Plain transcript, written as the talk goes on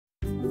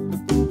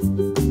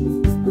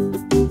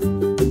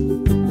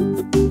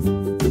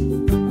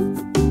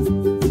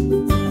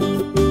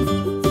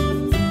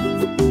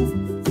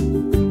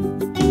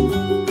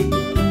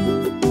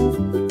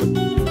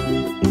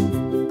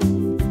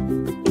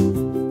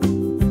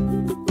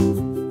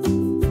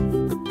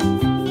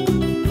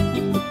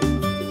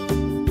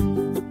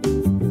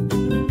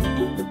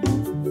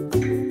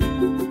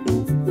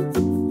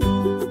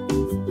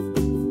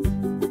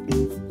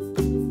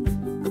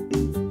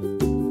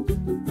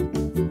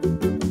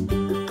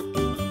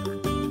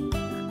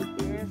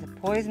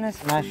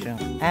poisonous mushroom,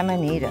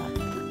 Amanita.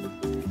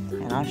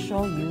 And I'll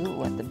show you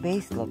what the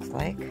base looks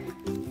like.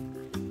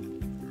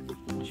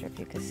 Not sure if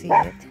you can see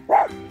it.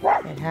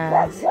 It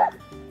has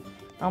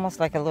almost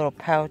like a little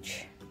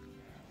pouch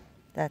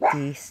that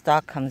the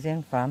stalk comes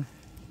in from.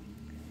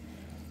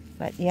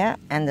 But yeah,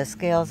 and the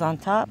scales on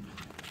top.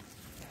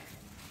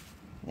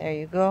 There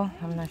you go.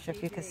 I'm not sure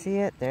if you can see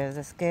it. There's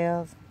the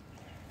scales.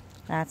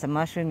 That's a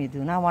mushroom you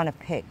do not want to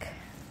pick.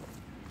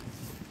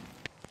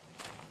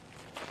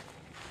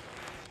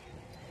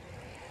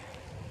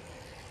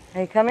 Are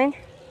you coming?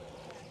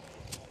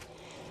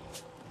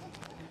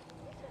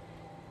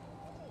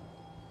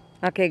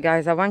 Okay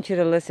guys, I want you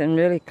to listen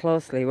really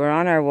closely. We're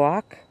on our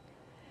walk.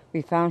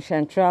 We found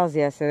chanterelles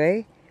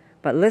yesterday.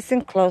 But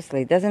listen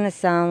closely. Doesn't it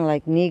sound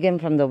like Negan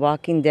from The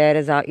Walking Dead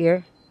is out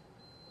here?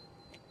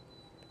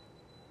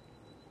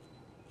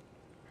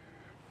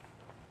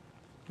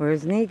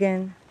 Where's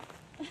Negan?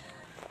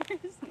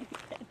 Where's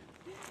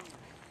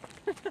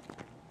Negan?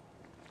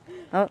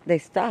 Oh, they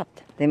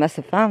stopped. They must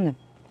have found him.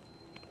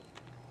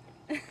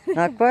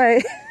 Not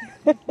quite.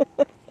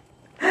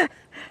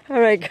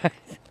 Alright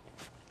guys.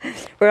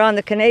 We're on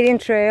the Canadian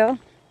Trail.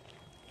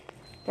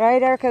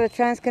 Right, Erica, the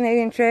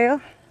Trans-Canadian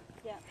Trail?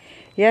 Yeah.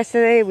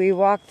 Yesterday we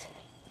walked,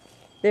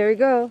 there we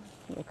go,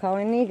 we're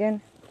calling Negan.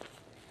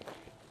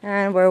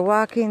 And we're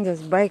walking,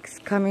 there's bikes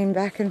coming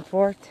back and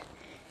forth.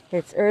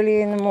 It's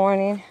early in the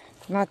morning,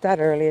 not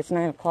that early, it's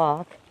 9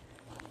 o'clock.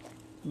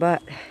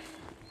 But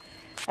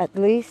at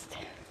least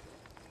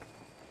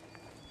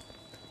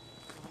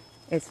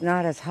it's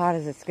not as hot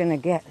as it's gonna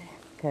get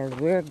because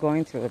we're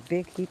going through a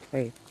big heat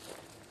wave.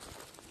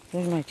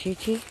 There's my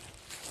Chi-Chi,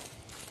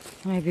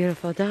 my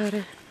beautiful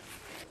daughter.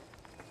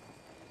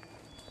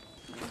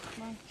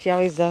 She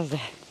always does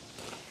that.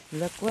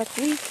 Look what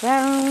we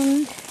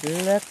found.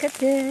 Look at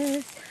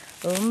this.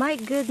 Oh my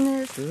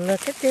goodness.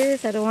 Look at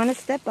this. I don't want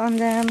to step on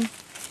them.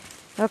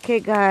 Okay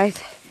guys.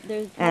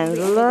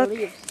 And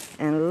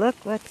look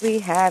what we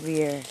have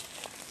here.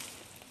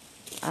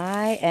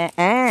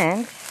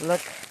 And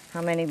look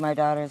how many my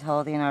daughter is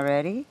holding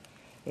already.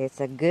 It's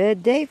a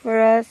good day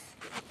for us.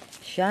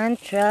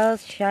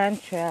 Chanterelles,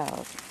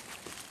 chanterelles.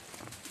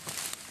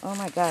 Oh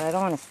my God, I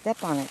don't want to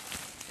step on it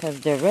because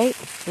they're right.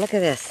 Look at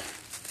this.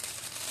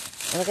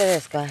 Look at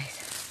this, guys.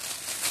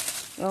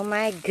 Oh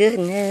my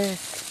goodness.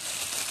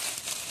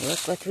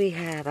 Look what we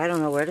have. I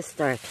don't know where to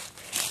start.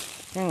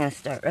 I'm going to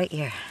start right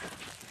here.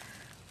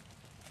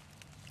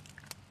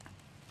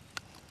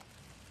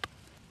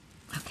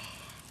 Okay.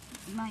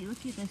 Mike,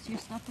 look at this. You're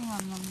stepping on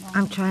them now.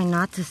 I'm trying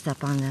not to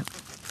step on them.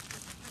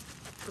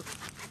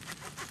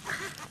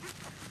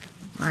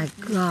 My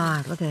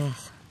God, look at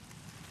this.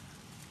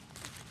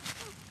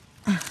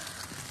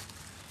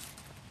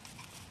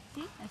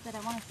 See? I said I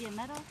want to see a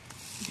medal.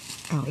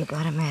 Oh, we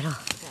got a medal.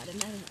 Got a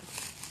medal.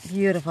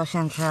 Beautiful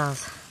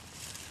chanterelles.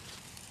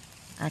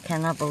 I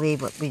cannot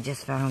believe what we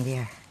just found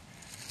here.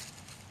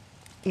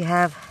 You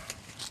have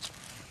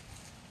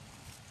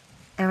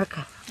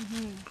Erica.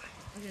 Look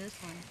at this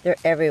one. They're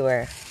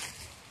everywhere.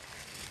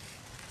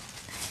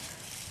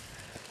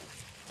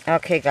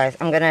 Okay, guys,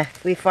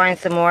 we find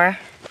some more.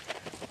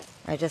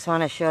 I just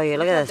want to show you.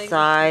 Look at the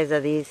size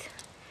of these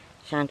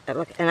chanterelles.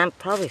 Look, and I'm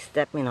probably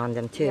stepping on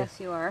them too. Yes,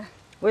 you are.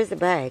 Where's the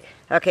bag?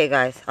 Okay,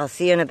 guys, I'll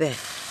see you in a bit.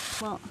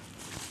 Well,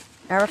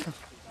 Erica.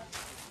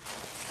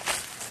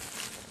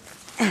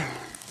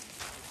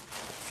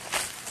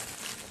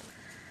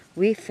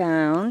 We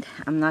found,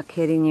 I'm not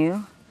kidding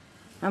you.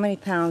 How many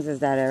pounds is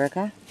that,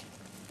 Erica?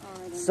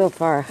 So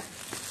far.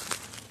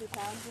 2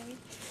 pounds maybe?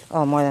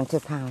 Oh, more than 2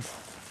 pounds.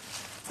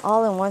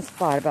 All in one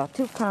spot, about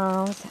 2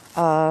 pounds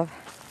of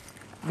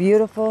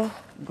beautiful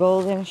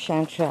golden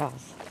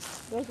chanterelles.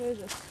 Where is this?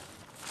 Is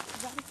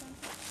that a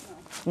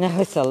chanterelle? No,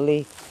 it's a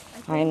leaf.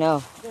 I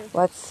know.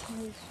 That's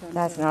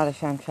not a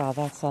chanterelle.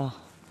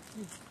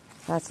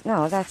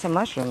 That's a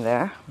mushroom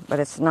there, but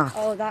it's not.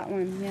 Oh, that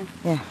one, yeah.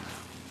 Yeah.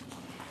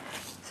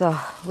 So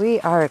we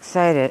are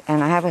excited,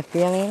 and I have a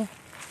feeling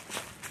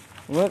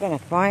we're gonna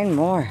find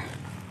more.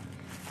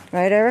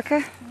 Right,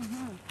 Erica?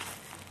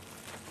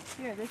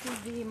 Here, this is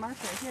the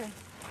marker here.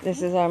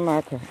 This is our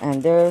marker,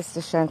 and there's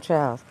the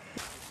chanterelles.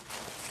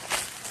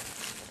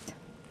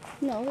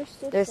 No, they're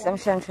still There's small.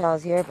 some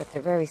chanterelles here, but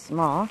they're very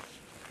small.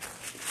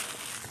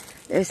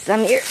 There's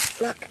some here,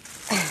 look.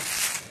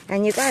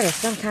 And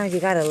sometimes you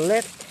gotta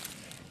lift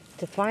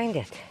to find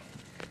it.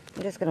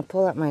 I'm just gonna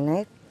pull out my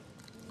knife.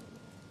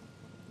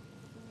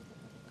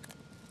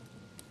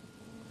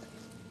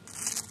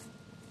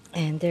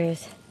 And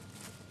there's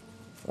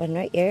one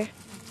right here.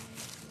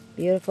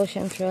 Beautiful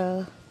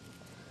chanterelle.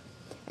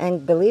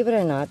 And believe it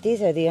or not,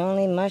 these are the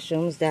only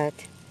mushrooms that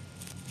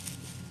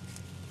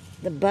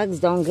the bugs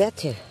don't get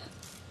to.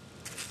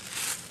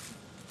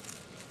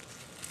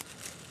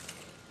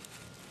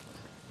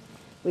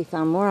 We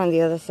found more on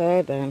the other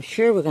side, but I'm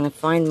sure we're going to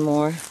find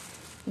more.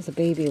 There's a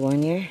baby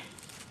one here.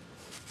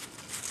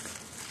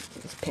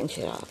 Just pinch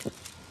it off.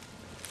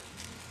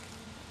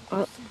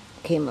 Oh,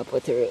 came up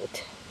with the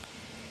root.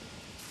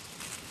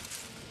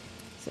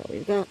 So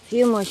we've got a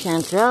few more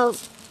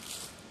chanterelles.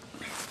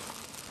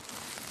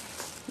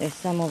 There's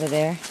some over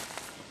there.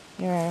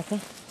 Here, Erica.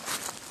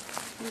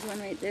 There's one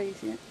right there, you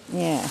see it?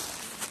 Yeah.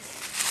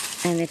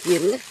 And if you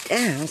look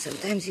down,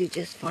 sometimes you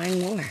just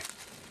find more.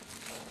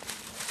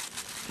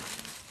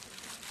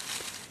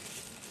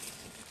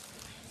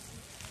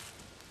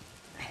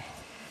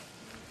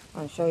 I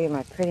want to show you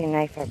my pretty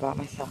knife I bought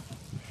myself.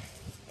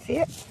 See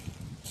it?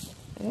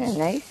 Isn't it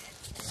nice?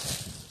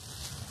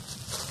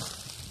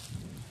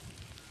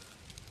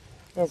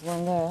 There's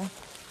one there.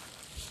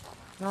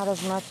 Not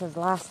as much as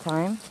last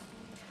time,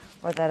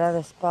 or that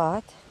other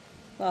spot.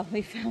 Well,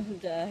 we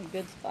found a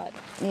good spot.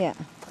 Yeah.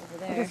 Over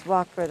there. We'll just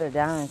walk further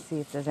down and see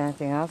if there's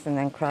anything else and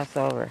then cross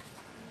over.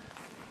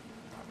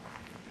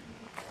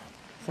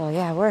 So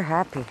yeah, we're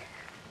happy.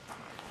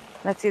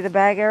 Let's see the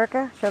bag,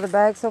 Erica. Show the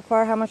bag so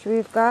far, how much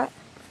we've got.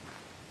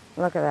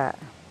 Look at that.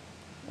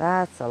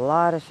 That's a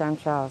lot of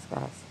chanterelles,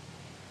 guys.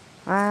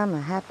 I'm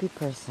a happy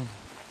person.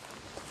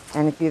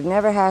 And if you've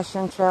never had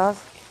chanterelles,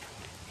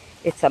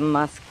 it's a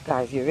must,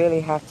 guys. You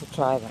really have to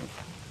try them.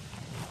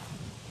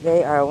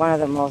 They are one of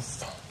the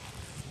most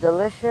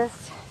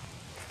delicious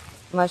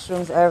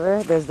mushrooms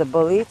ever. There's the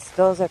boletes.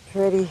 Those are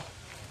pretty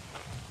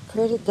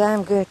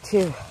damn good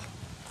too.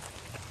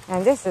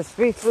 And this is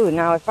free food.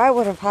 Now, if I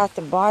would have had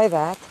to buy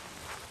that,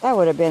 that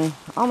would have been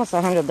almost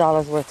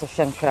 $100 worth of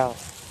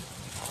chanterelles.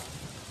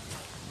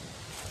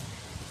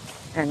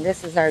 And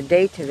this is our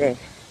day today.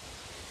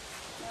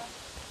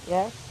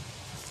 Yes?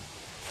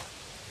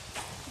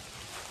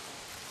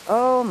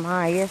 Oh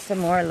my, here's some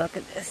more. Look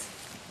at this.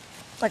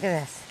 Look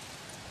at this.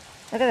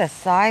 Look at the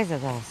size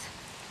of those.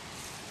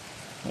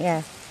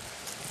 Yes.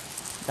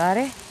 Got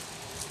it?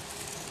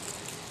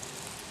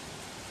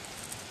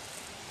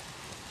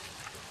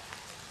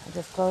 I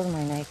just closed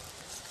my knife.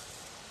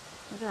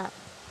 Look at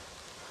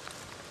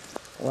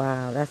that.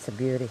 Wow, that's a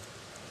beauty.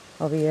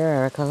 Over here,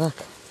 Erica, look.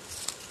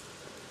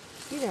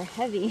 These are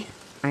heavy.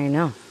 I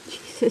know.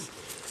 Jesus.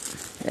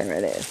 There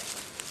it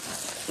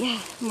is. Yeah,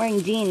 I'm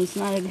wearing jeans.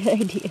 Not a good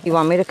idea. You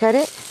want me to cut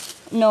it?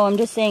 No, I'm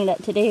just saying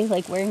that today,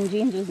 like, wearing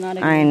jeans was not a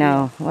good idea. I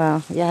know.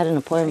 Well, you had an I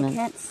appointment.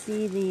 can't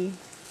see the...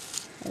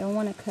 I don't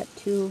want to cut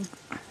too...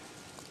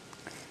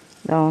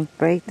 Don't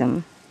break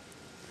them.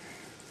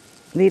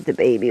 Leave the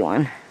baby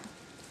one.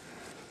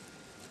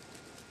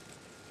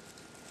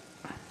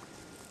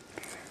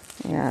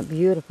 Yeah,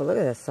 beautiful. Look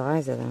at the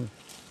size of them.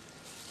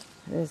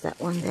 There's that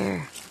one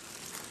there.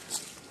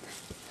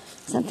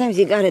 Sometimes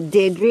you gotta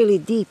dig really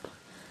deep.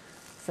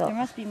 So There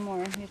must be more.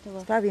 You have to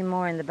look. probably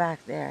more in the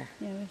back there,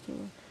 Yeah, we have to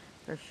look.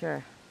 for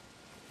sure.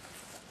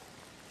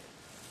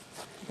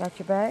 You got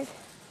your bag?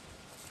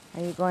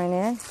 Are you going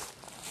in?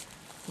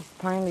 These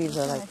pine leaves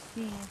are like I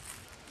see.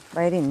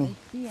 biting me.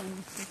 I see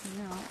them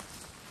sticking out.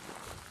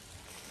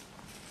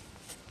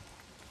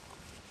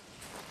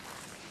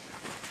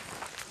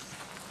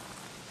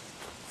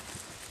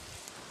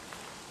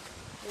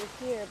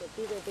 They're here, but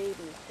these are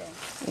babies,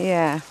 so.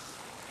 Yeah.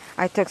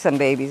 I took some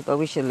babies, but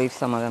we should leave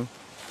some of them.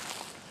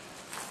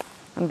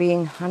 I'm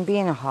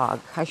being a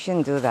hog. I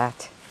shouldn't do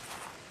that.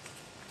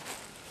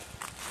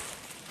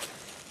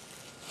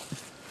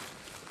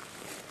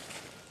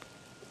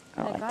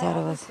 Oh, I thought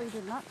it was... obviously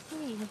did not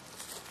see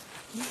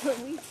what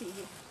we see.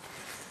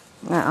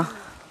 No.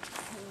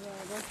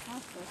 Those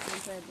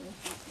hospitals said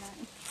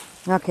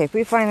this not. Okay, if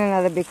we find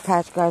another big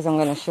patch, guys, I'm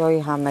going to show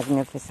you how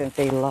magnificent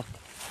they look.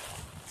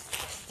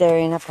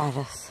 Staring up at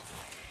us.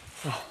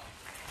 So.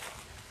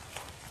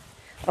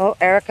 Oh,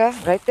 Erica,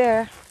 right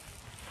there.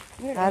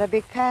 Not a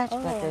big patch,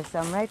 but there's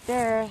some right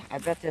there. I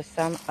bet there's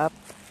some up,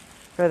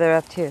 further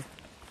up too.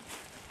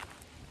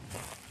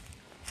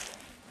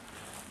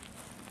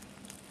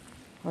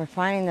 We're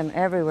finding them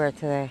everywhere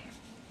today.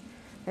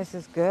 This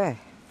is good.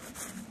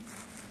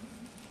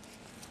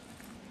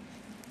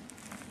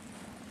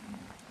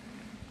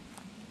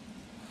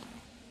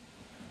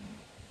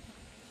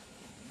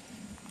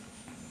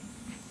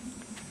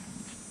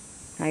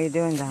 How you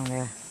doing down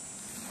there?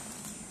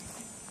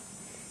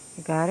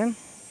 You got him?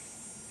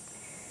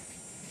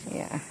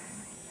 Yeah.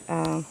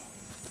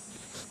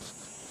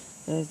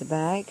 There's the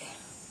bag.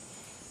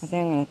 I think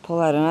I'm going to pull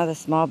out another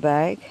small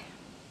bag.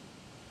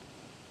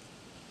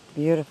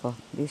 Beautiful.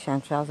 These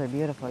chanterelles are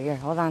beautiful. Here,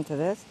 hold on to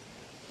this.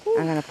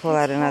 I'm going to pull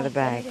out another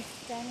bag.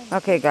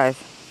 Okay, guys.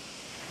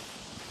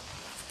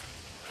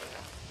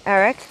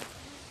 Eric?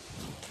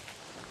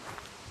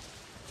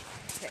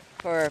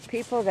 For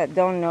people that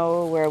don't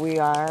know where we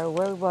are,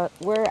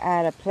 we're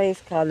at a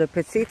place called the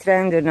Petit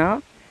Train du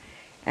Nord.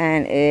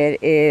 And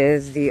it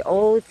is the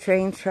old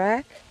train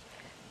track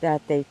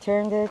that they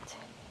turned it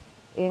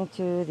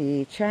into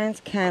the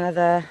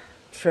Trans-Canada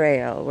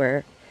Trail,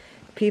 where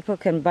people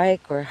can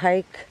bike or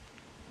hike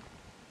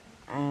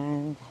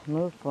and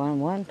move from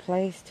one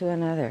place to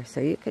another. So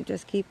you could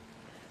just keep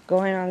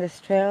going on this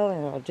trail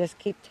and it'll just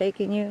keep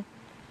taking you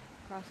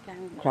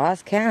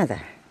across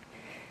Canada.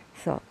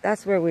 So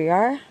that's where we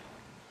are.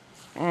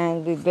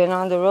 And we've been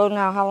on the road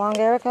now, how long,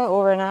 Erica?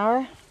 Over an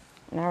hour?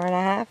 An hour and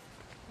a half?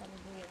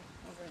 Probably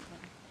over an hour.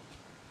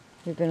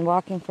 We've been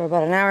walking for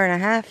about an hour and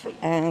a half,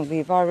 and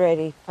we've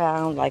already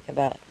found like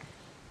about,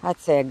 I'd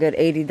say, a good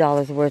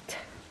 $80 worth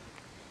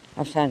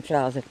of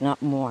chanterelles, if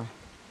not more.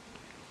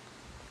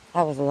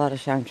 That was a lot of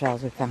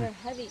chanterelles we found. They're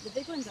heavy. The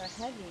big ones are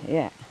heavy.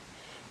 Yeah.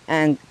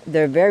 And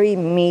they're very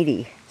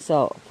meaty.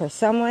 So for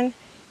someone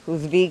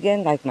who's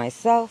vegan like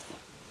myself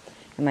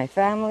and my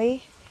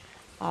family,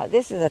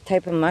 this is a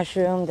type of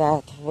mushroom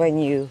that when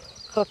you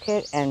cook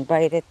it and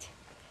bite it,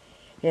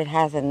 it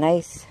has a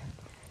nice,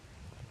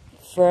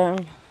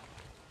 firm,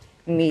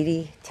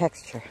 meaty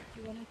texture.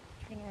 Do you want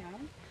to turn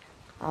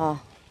around?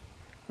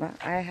 Well,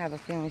 I have a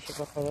feeling we should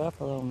go put it up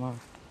a little more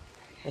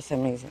for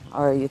some reason.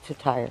 Or are you too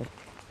tired?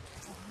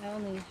 I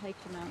only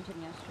hiked a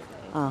mountain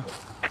yesterday. Oh.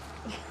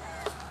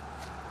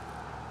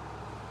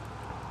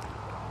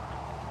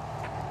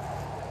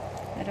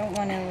 I don't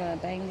want to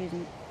bang these.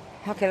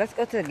 Okay, let's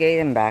go to the gate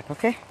and back,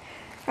 okay?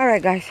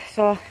 Alright guys,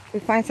 so if we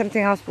find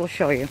something else, we'll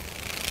show you.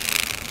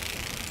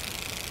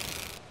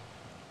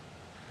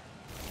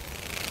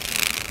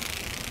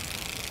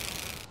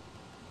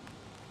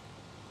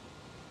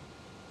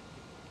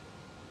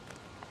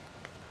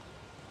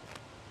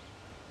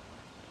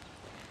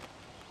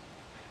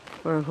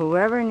 For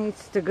whoever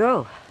needs to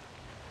go.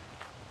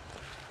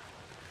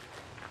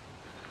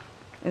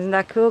 Isn't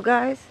that cool,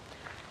 guys?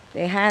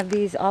 They have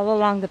these all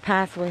along the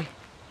pathway.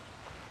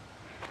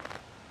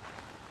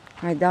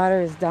 My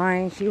daughter is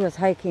dying. She was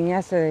hiking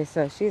yesterday,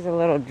 so she's a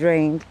little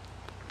drained.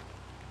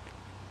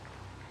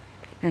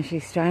 And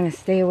she's trying to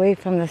stay away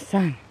from the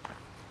sun.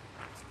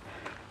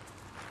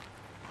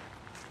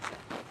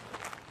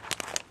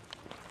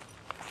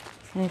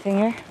 Anything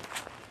here?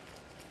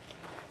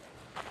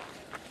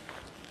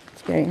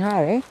 It's getting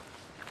hot, eh?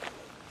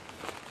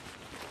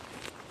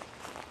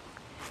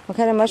 What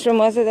kind of mushroom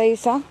was it that you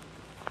saw?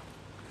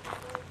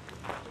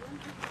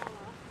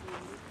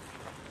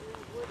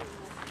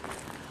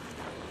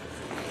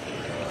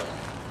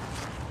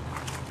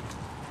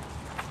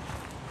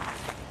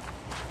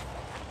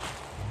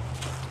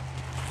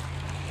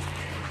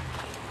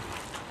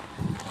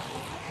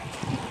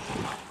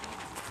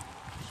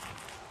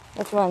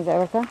 Which ones,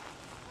 Erica?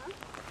 Huh?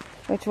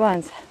 Which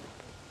ones?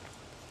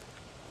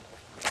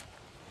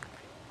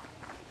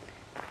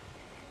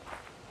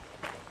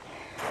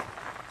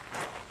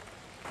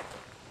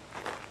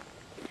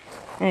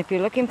 And if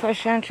you're looking for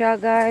chanterelle,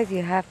 guys,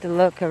 you have to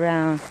look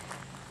around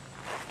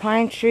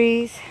pine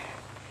trees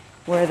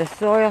where the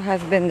soil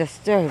has been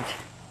disturbed.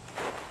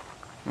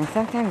 And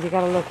sometimes you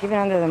gotta look even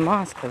under the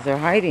moss because they're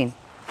hiding.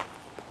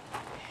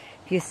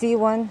 If you see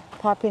one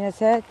popping its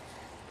head,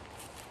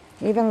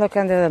 even look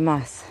under the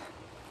moss.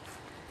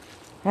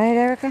 Right,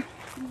 Erica?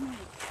 Mm-hmm.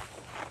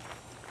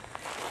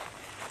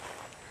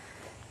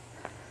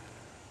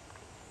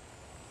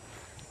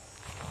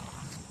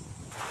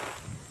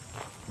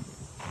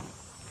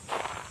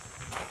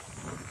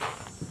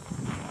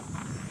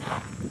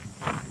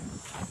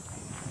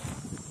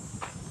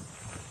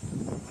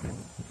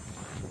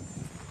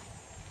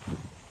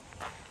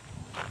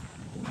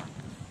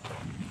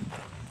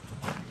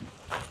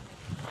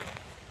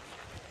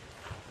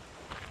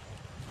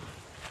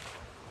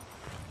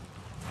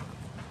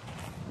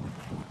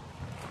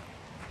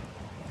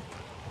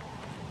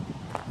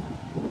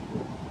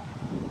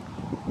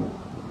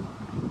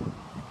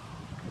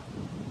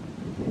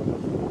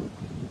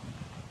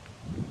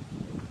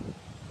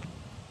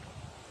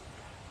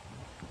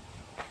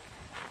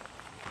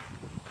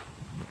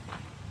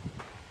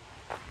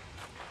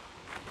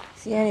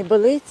 See any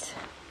bullets?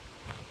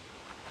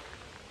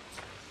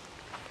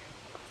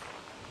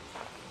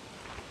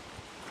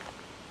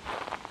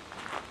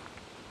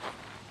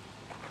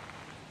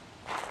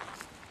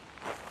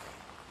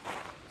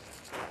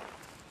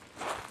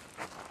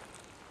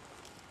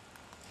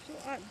 So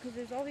odd because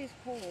there's all these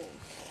holes.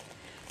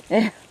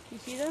 Yeah. You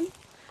see them?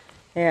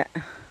 Yeah.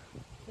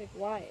 Like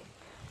why?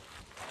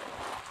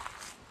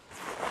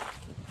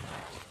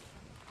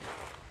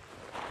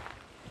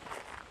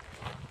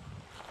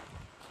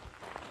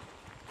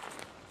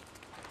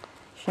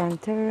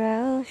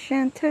 Chanterelle,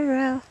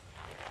 chanterelle,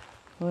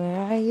 where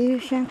are you,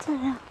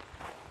 chanterelle?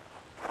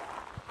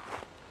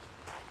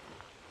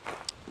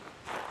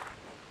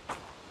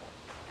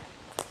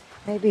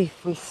 Maybe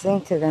if we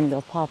sing to them,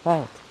 they'll pop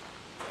out.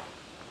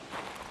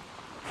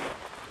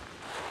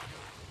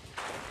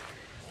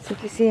 So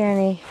if you see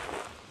any,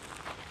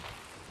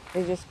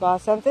 did you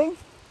spot something?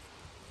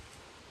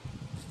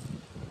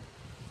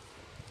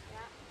 Yeah.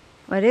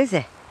 What is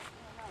it?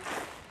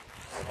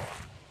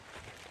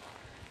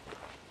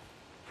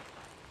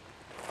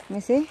 Let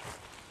me see.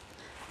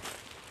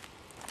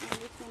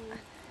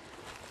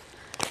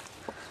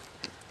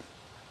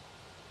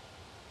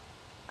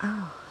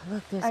 Oh,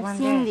 look, there's one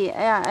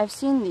there. I've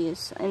seen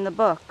these in the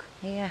book.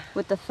 Yeah.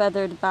 With the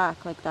feathered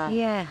back like that.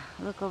 Yeah,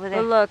 look over there.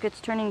 Oh, look, it's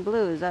turning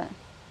blue. Is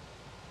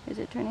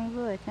it turning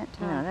blue? I can't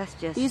tell. No, that's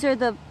just... These are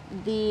the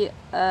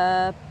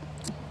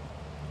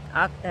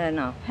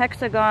no.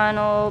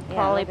 hexagonal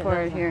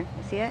polypore here.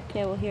 You see it?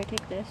 Okay, well here,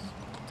 take this.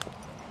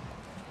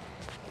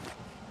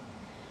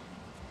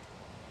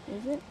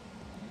 Is it?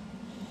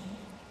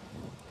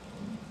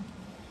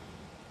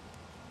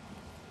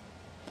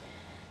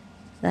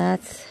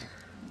 That's...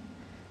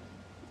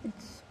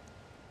 It's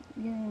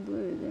getting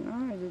blue than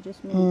ours, or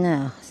just me?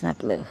 No, it's not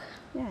blue.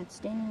 Yeah, it's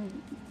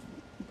staining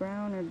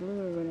brown or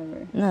blue or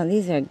whatever. No,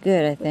 these are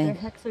good, I But think.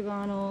 they're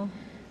hexagonal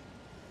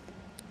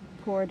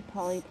poured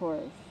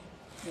polypores.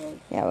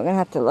 Yeah, we're gonna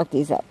have to look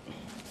these up.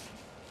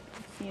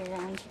 See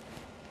around.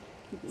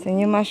 It's a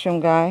new mushroom,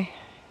 guys.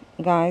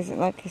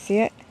 Like, you see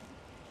it?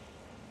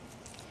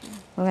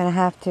 We're gonna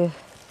have to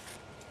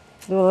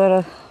do a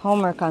little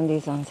homework on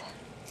these ones.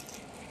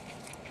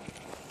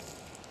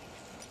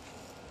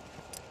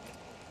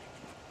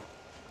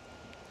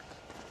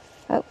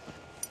 Oh,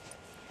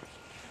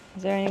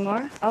 is there any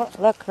more? Oh,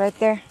 look right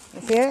there.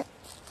 You see it?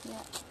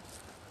 Yeah.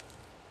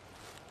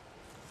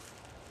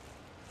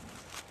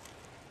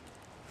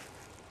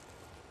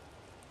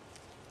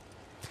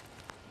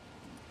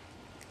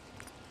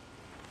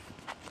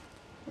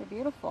 They're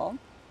beautiful.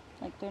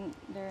 Like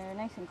they're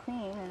nice and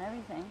clean and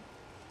everything.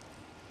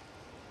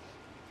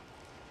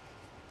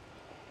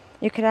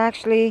 You could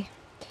actually,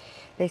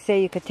 they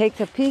say you could take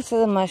a piece of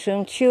the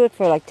mushroom, chew it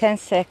for like 10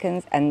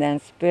 seconds, and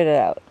then spit it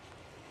out.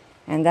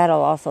 And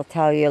that'll also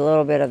tell you a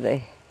little bit of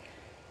the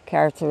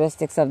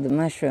characteristics of the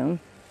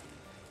mushroom.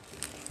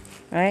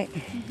 Right?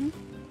 Mm-hmm.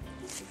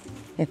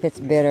 If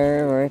it's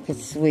bitter or if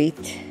it's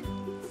sweet.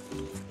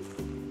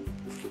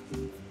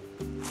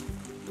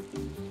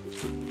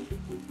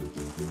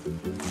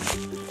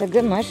 It's a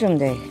good mushroom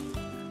day.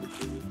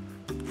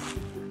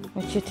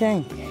 What you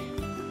think?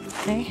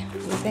 Hey,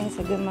 you think it's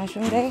a good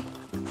mushroom day?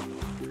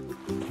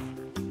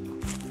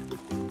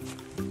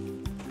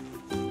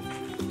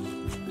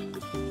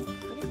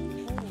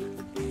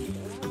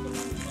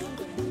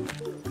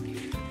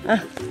 Is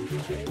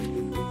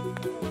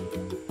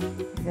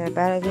that a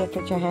bad idea to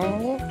put your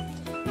hand in there?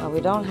 Oh, we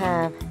don't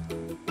have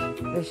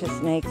vicious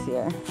snakes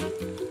here. I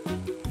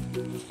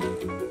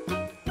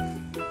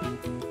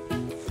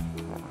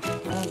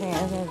don't think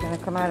anything's going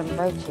to come out and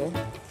bite you.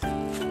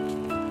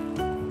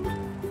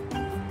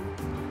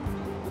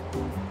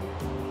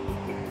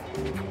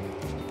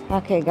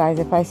 Okay, guys,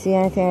 if I see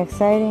anything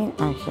exciting,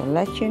 I shall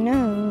let you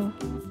know.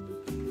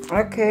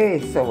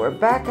 Okay, so we're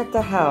back at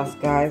the house,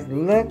 guys.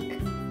 Look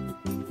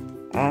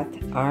at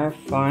our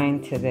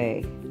find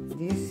today. Do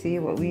you see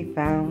what we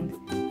found?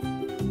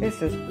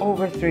 This is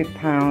over 3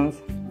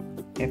 pounds,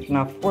 if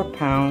not 4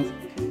 pounds,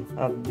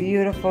 of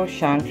beautiful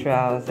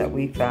chanterelles that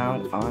we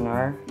found on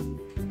our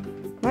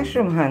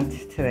mushroom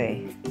hunt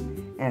today.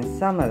 And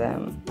some of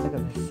them, look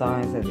at the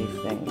size of these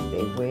things.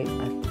 They weigh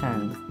a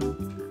ton.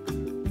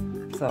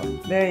 So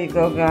there you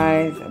go,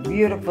 guys. A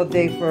beautiful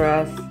day for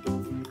us.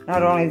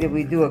 Not only did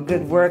we do a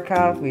good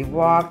workout, we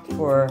walked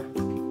for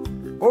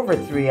over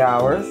 3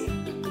 hours.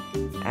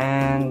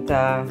 And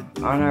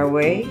on our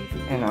way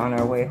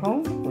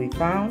home, we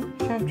found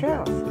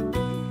chanterelles.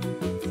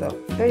 So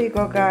there you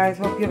go, guys.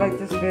 Hope you liked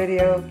this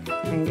video.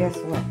 And guess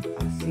what?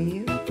 I'll see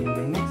you in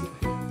the next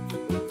one.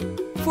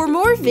 For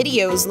more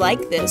videos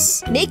like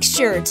this, make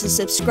sure to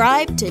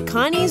subscribe to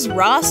Connie's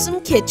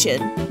RAWsome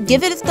Kitchen,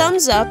 give it a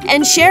thumbs up,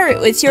 and share it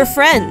with your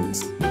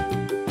friends.